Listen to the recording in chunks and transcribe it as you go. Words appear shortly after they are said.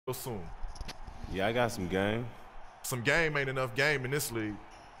soon. Yeah, I got some game. Some game ain't enough game in this league.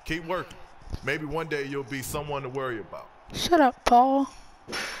 Keep working. Maybe one day you'll be someone to worry about. Shut up, Paul.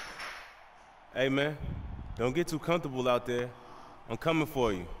 Hey, man, don't get too comfortable out there. I'm coming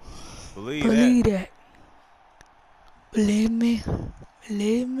for you. Believe that. Believe me.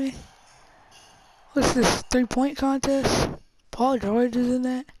 Believe me. What's this, 3-point contest? Paul George is in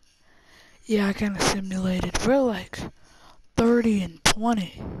that? Yeah, I kind of simulated. We're like 30 and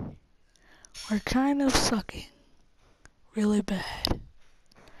 20. We're kind of sucking. Really bad.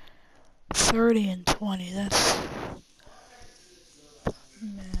 30 and 20, that's...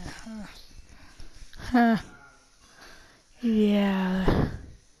 Yeah.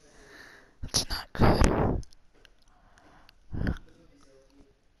 That's not good.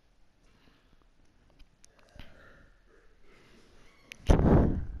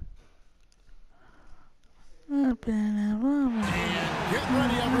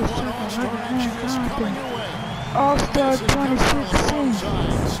 All-Star 2016.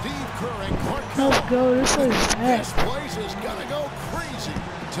 Let's go, this is bad. This place is gonna go crazy.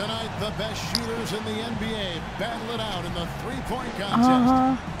 Tonight, the best shooters in the NBA battle it out in the three-point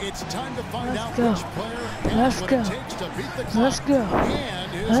contest. It's time to find out which player has what it takes to beat the clock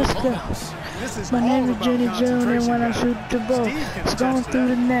and his opponents. My name is Jenny June, and when I shoot the ball, it's going through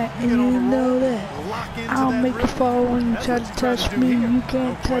the net, and you know that. I'll make you fall when you try to touch me. You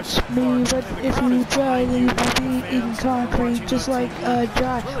can't touch me, but if you try, then you can be eating concrete, just like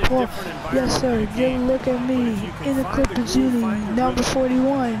dry. Well, yes sir, just look at me in the Clippers uni, number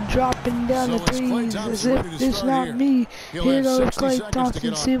 41, dropping down the threes as if it's not me. Here goes Klay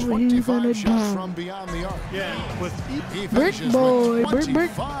Thompson, see what he's gonna do. Brick boy,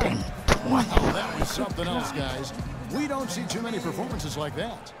 brick. Wow, that was something else, guys. We don't see too many performances like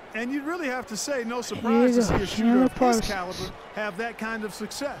that. And you'd really have to say, no surprise to see a shooter of his caliber have that kind of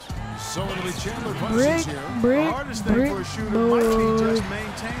success. So it'll be Chandler Parsons here. The hardest thing for a shooter might be just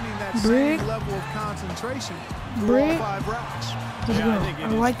maintaining that same level of concentration through all 5 rounds. I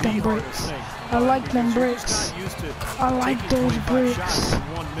like them bricks. I like them bricks. I like those bricks.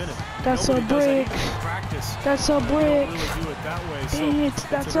 That's a brick. That's a brick. Dang it,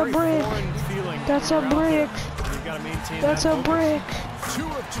 that's a brick. That's a brick. That's a brick.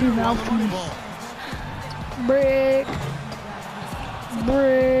 He's out for me. Brick.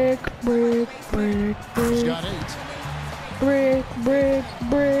 Brick, brick, brick, brick. Brick, brick,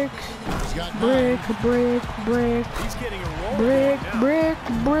 brick. Brick, brick, brick. Brick, brick,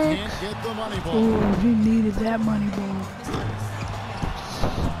 brick. Oh, he needed that money ball.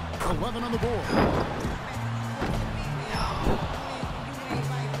 11 on the board.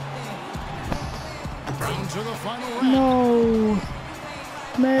 To the final round. No.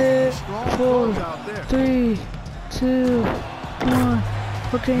 Man, 4, 3, 2, 1.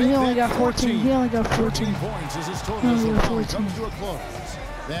 Okay, he only got 14. He only got 14 points as his total comes to a close.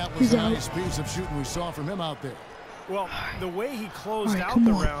 That was a nice piece of shooting we saw from him out there. Well, the way he closed out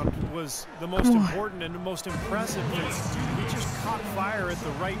the round was the most important and the most impressive. He just caught fire at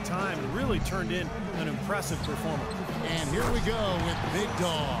the right time and really turned in an impressive performance. And here we go with Big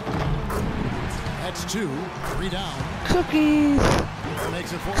Dog. That's 2, 3 down. Cookies.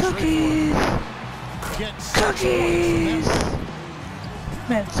 Makes it 4 Cookies. Cookies.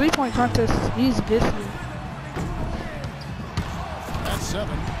 Man, 3-point contest is easy this year. That's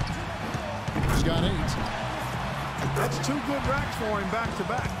 7. He's got 8. That's 2 good racks for him back to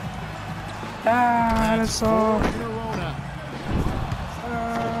back. That's all.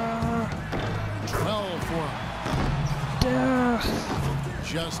 12 for him.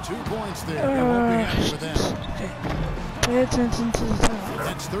 Just 2 points there. He won't be happy with that. Okay. Pay attention to the top.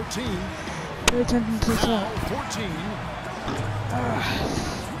 That's 13. Pay attention to the top. 14.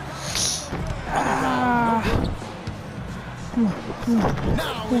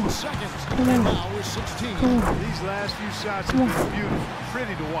 Now in second. Now is 16. These last few shots have been beautiful.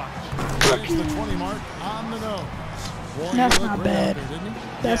 Pretty to watch. There's the 20 mark on the nose. Boy, that's not bad.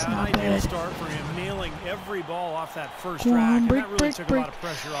 That's not bad. Start for him, nailing every ball off that first rack, and that really took a lot of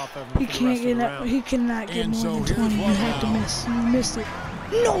pressure off of him. He can't get that. He cannot get more than 20. You have to miss. You missed it.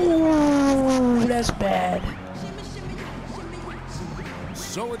 No, that's bad.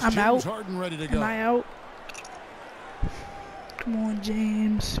 So it's I'm out. Harden ready to go. Am I out? Come on,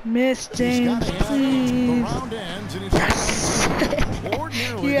 James. Miss James, please.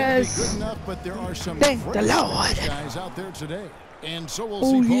 Yes. Good enough, but there are some Thank the Lord. Guys out there today. And so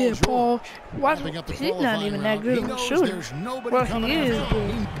we'll see Paul Paul. He's not even that good of a shooter. Well, he is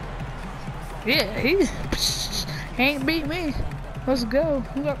good. Yeah, he ain't beat me. Let's go.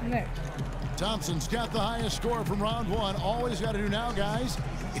 Who's up next? Thompson's got the highest score from round 1. All he's got to do now, guys,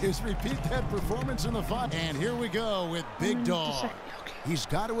 is repeat that performance in the final. And here we go with Big Dog. He's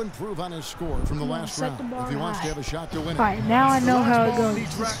got to improve on his score from the last round if he wants to have a shot to win it. All right, now I know how it goes.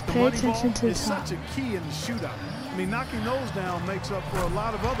 Just pay attention to the top. It's such a key in the shootout. I mean, knocking those down makes up for a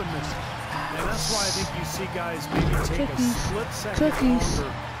lot of other misses. And that's why I think you see guys maybe take a split second Cookies.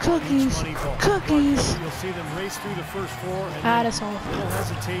 longer. Cookies. Money ball. Cookies. You'll see them race through the first four and That's all. little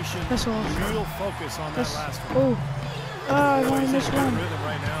hesitation, That's all. real focus on that last one. Oh, I Boys only in missed good one. rhythm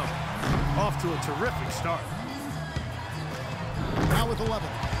right now. Off to a terrific start. Now with 11.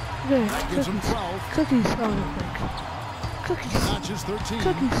 There, That gives him cookies. 12. Cookies. Oh, they're quick. Cookies. Not just 13.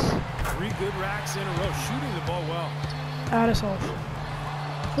 Cookies. 3 good racks in a row, shooting the ball well. That's all.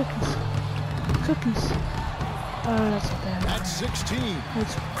 Cookies. Cookies. That's bad. That's 16.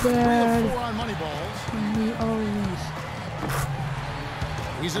 That's 3 of bad. 4 on money balls. We always.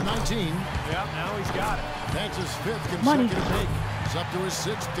 He's at 19. Yeah, now he's got it. That's his 5th Money. consecutive make. He's up to his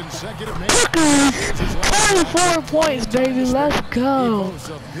 6th consecutive make. Cookies. 24 points, baby. Let's go.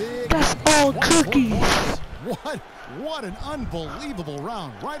 That's all cookies. What an unbelievable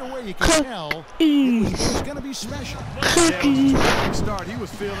round. Right away you can tell Cookies. it was going to be special. Cookies. Start. He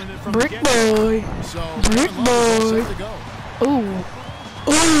was feeling it from Brick the get-go. boy. So Brick boy. set to go. Ooh.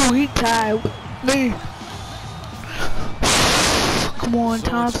 Ooh, he tied with me. Come on, So it's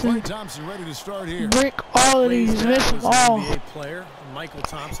Thompson. Klay Thompson ready to start here. Brick all of these. Plays Miss that them was an all. NBA player, Michael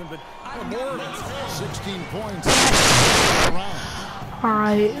Thompson, but more 16 points. Round.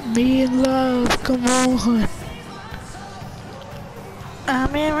 Alright, me in love. Come on.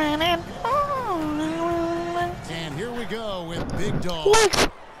 I'm in running. And here we go with Big Dog. What? Why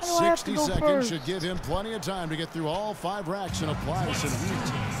do I have to 60 go seconds first? should give him plenty of time to get through all 5 racks and apply some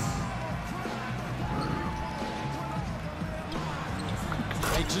heat.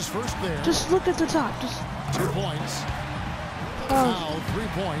 Takes his first there. Just look at the top. Just 2 points. oh, Now 3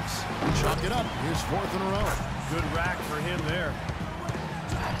 points. Chalk it up. His 4th in a row. good rack for him there.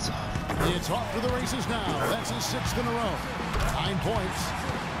 It's off to the races now. That's his 6th in a row. 9 points.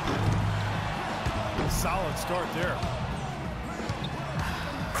 Solid start there.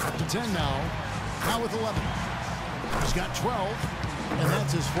 Up to 10 now. Now with 11. He's got 12, and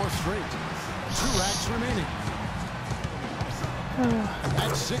that's his 4th straight. 2 racks remaining.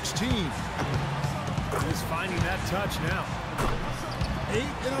 That's 16. He's finding that touch now. 8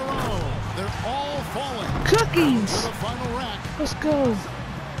 in a row. They're all falling. cookies. To the final rack. Let's go.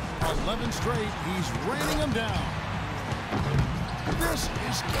 11 straight. He's raining them down. This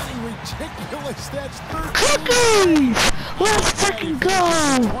is getting ridiculous. That's 13. Cookies. Let's freaking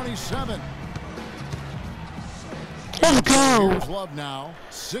go. 27. Let's go. Here's Love now.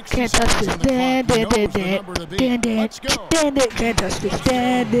 60 Can't touch seconds this. on the Dan, clock. He dan, dan, knows the dan, number to beat. dan, dan, Let's go. dan, dan. Can't touch this.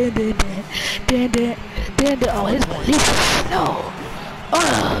 Dan, dan, dan, dan, dan, dan, dan, dan. Oh, his release. No.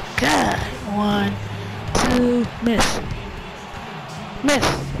 Oh, God. 1, 2, miss. Miss.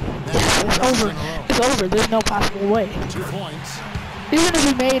 Yes, it's over. It's over. There's no possible way. 2 points. Even if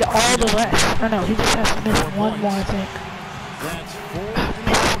he made all the rest. Or no, he just has to miss one more, I think. That's 4 in a row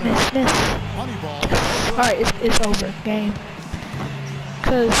Miss, now. miss. Moneyball. Alright, it's over. Game.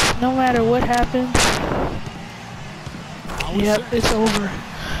 Because no matter what happens, yep, it's over.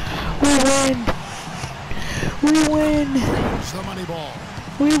 We win. We win. It's the money ball.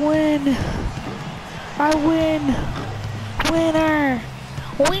 We win. I win. Winner.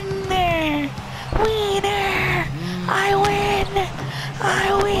 Winner. Winner. I win.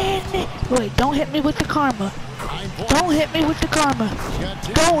 I win. Wait, don't hit me with the karma. 9 points. Don't hit me with the karma. He's got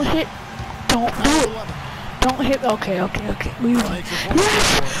 10. Don't hit. Don't do it. 11. Don't hit. Okay. We win.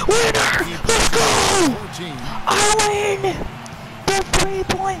 Yes! Winner! Let's go! 14. I win! The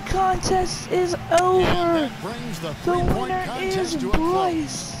 3-point contest is And over. that brings the The 3-point winner contest is to a close.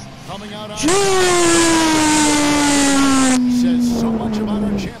 Bryce Coming out on Jones! says so much about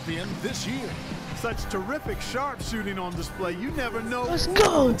our champion this year. Such terrific sharpshooting on display. You never know Let's who's go.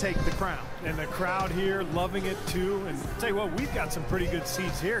 going to take the crown. And the crowd here loving it too. And tell you what, we've got some pretty good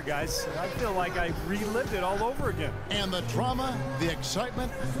seats here, guys. I feel like I relived it all over again. And the drama, the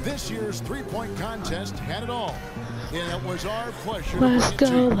excitement, this year's 3-point contest had it all. And it was our pleasure to Let's bring it to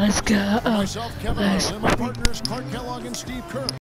go, you. let's go. Myself, Kevin Let's Harlan, my partners Clark Kellogg and Steve Kerr.